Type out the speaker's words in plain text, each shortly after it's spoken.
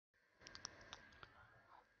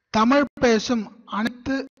தமிழ் பேசும்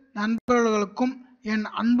அனைத்து நண்பர்களுக்கும் என்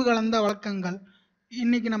அன்பு கலந்த வணக்கங்கள்.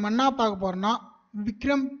 இன்னைக்கு நம்ம என்ன பார்க்க போறோம்னா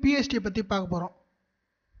விக்ரம் PSD பத்தி பார்க்க போறோம்.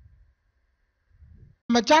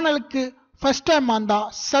 நம்ம சேனலுக்கு ஃபர்ஸ்ட் டைம் வந்தா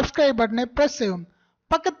சப்ஸ்கிரைப் பட்டனை பிரஸ் செய்யவும்,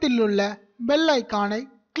 பக்கத்தில் உள்ள பெல் ஐகானை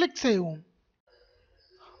கிளிக் செய்யவும்.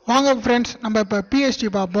 வாங்க ஃப்ரெண்ட்ஸ், நம்ம இப்போ PSD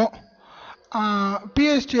பார்ப்போம்.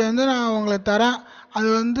 PSD வந்து நான் உங்களுக்கு தரேன். அது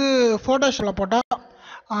வந்து ஃபோட்டோஷாப்பில் போட்டால்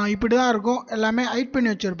இப்படி தான் இருக்கும். எல்லாமே ஹைட் பண்ணி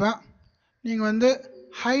வச்சுருப்பேன். நீங்கள் வந்து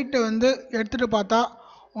ஹைட்டை வந்து எடுத்துகிட்டு பார்த்தா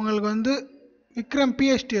உங்களுக்கு வந்து விக்ரம்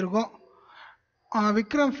PSD இருக்கும்.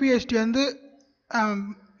 விக்ரம் PSD வந்து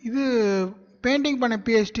இது பெயிண்டிங் பண்ண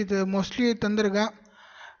PSD மோஸ்ட்லி தந்திருக்கேன்.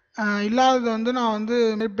 இல்லாதது வந்து நான் வந்து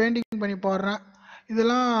பெயிண்டிங் பண்ணி போடுறேன்.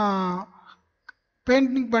 இதெல்லாம்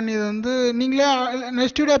பெயிண்டிங் பண்ணியது வந்து நீங்களே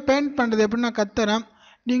நெக்ஸ்ட் வீடியோ பெயிண்ட் பண்ணுறது எப்படி நான் கற்றுறேன்.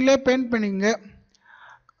 நீங்களே பெயிண்ட் பண்ணிங்க.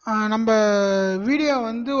 நம்ம வீடியோ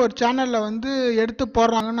வந்து ஒரு சேனலில் வந்து எடுத்து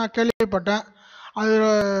போடுறாங்கன்னு நான் கேள்விப்பட்டேன்.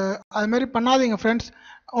 அதுமாரி பண்ணாதீங்க ஃப்ரெண்ட்ஸ்.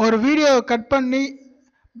 ஒரு வீடியோ கட் பண்ணி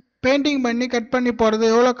பெயிண்டிங் பண்ணி கட் பண்ணி போடுறது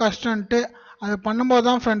எவ்வளோ கஷ்டம்ன்ட்டு அது பண்ணும்போது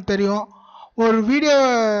தான் ஃப்ரெண்ட் தெரியும். ஒரு வீடியோ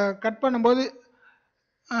கட் பண்ணும்போது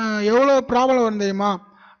எவ்வளோ ப்ராப்ளம் வரும் தெரியுமா?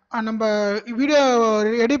 நம்ம வீடியோ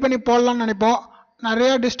எடிட் பண்ணி போடலான்னு நினைப்போம்.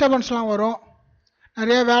 நிறையா டிஸ்டர்பன்ஸ்லாம் வரும்,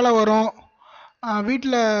 நிறையா வேலை வரும்.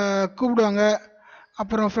 வீட்டில் கூப்பிடுவாங்க,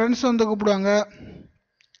 அப்புறம் ஃப்ரெண்ட்ஸ் வந்து கூப்பிடுவாங்க,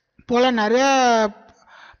 போல் நிறையா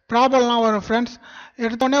ப்ராப்ளம்லாம் வரும் ஃப்ரெண்ட்ஸ்.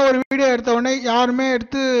 எடுத்தோடனே ஒரு வீடியோ எடுத்தோடனே யாருமே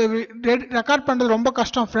எடுத்து ரெக்கார்ட் பண்ணுறது ரொம்ப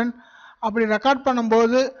கஷ்டம் ஃப்ரெண்ட். அப்படி ரெக்கார்ட்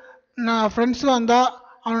பண்ணும்போது நான் ஃப்ரெண்ட்ஸ் வந்தால்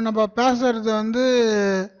அவனை நம்ம பேசுகிறது வந்து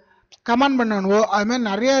கமெண்ட் பண்ணணுவோ, அதுமாதிரி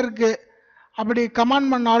நிறையா இருக்குது. அப்படி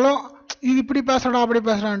கமெண்ட் பண்ணாலும் இது இப்படி பேசுகிறா அப்படி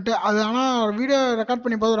பேசுகிறான்ட்டு அது. ஆனால் வீடியோ ரெக்கார்ட்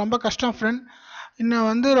பண்ணி போது ரொம்ப கஷ்டம் ஃப்ரெண்ட். இன்னும்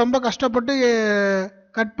வந்து ரொம்ப கஷ்டப்பட்டு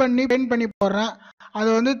கட் பண்ணி பெயிண்ட் பண்ணி போடுறேன். அது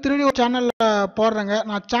வந்து 3D சேனலில் போடுறேங்க.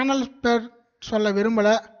 நான் சேனல் பேர் சொல்ல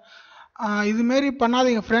விரும்பலை. இதுமாரி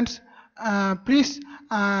பண்ணாதீங்க ஃப்ரெண்ட்ஸ் ப்ளீஸ்.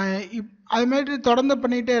 அதுமாரி தொடர்ந்து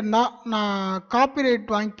பண்ணிகிட்டே இருந்தால் நான்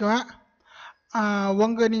காப்பிரைட் வாங்கிக்குவேன்.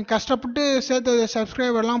 நீங்கள் கஷ்டப்பட்டு சேர்த்து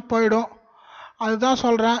சப்ஸ்கிரைபர்லாம் போயிடும். அதுதான்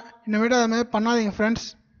சொல்கிறேன். இனிமேட்டு அதுமாதிரி பண்ணாதீங்க ஃப்ரெண்ட்ஸ்.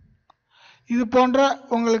 இது போன்ற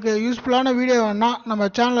உங்களுக்கு யூஸ்ஃபுல்லான வீடியோ வேணால் நம்ம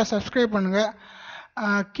சேனலை சப்ஸ்கிரைப் பண்ணுங்கள்.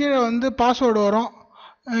 கீழே வந்து பாஸ்வேர்டு வரும்.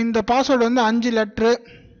 இந்த பாஸ்வேர்டு வந்து 5 லெட்ரு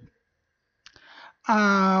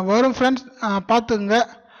வரும் ஃப்ரெண்ட்ஸ், பார்த்துக்குங்க.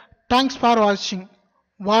 தேங்க்ஸ் ஃபார் வாட்சிங்.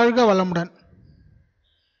 வாழ்க வளமுடன்.